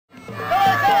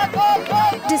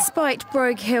Despite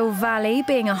Broghil Valley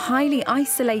being a highly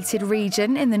isolated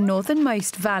region in the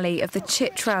northernmost valley of the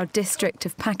Chitral district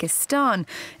of Pakistan,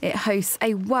 it hosts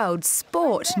a world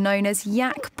sport known as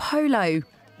yak polo.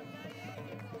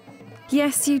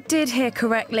 Yes, you did hear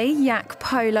correctly. Yak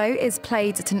polo is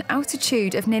played at an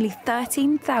altitude of nearly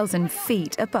 13,000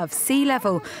 feet above sea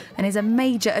level and is a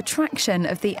major attraction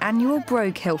of the annual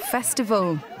Broghil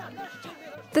Festival.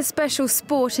 The special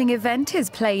sporting event is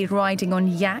played riding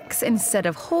on yaks instead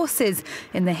of horses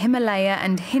in the Himalaya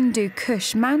and Hindu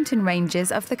Kush mountain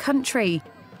ranges of the country.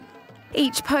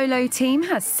 Each polo team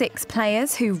has 6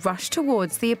 players who rush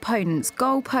towards the opponent's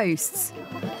goalposts.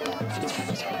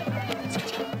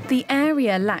 The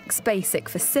area lacks basic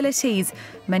facilities.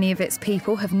 Many of its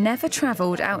people have never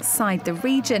travelled outside the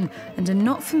region and are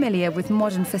not familiar with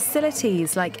modern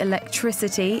facilities like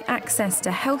electricity, access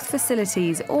to health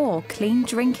facilities or clean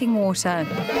drinking water.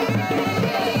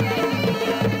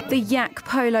 The yak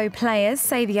polo players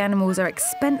say the animals are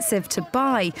expensive to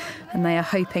buy and they are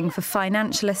hoping for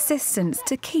financial assistance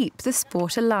to keep the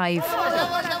sport alive.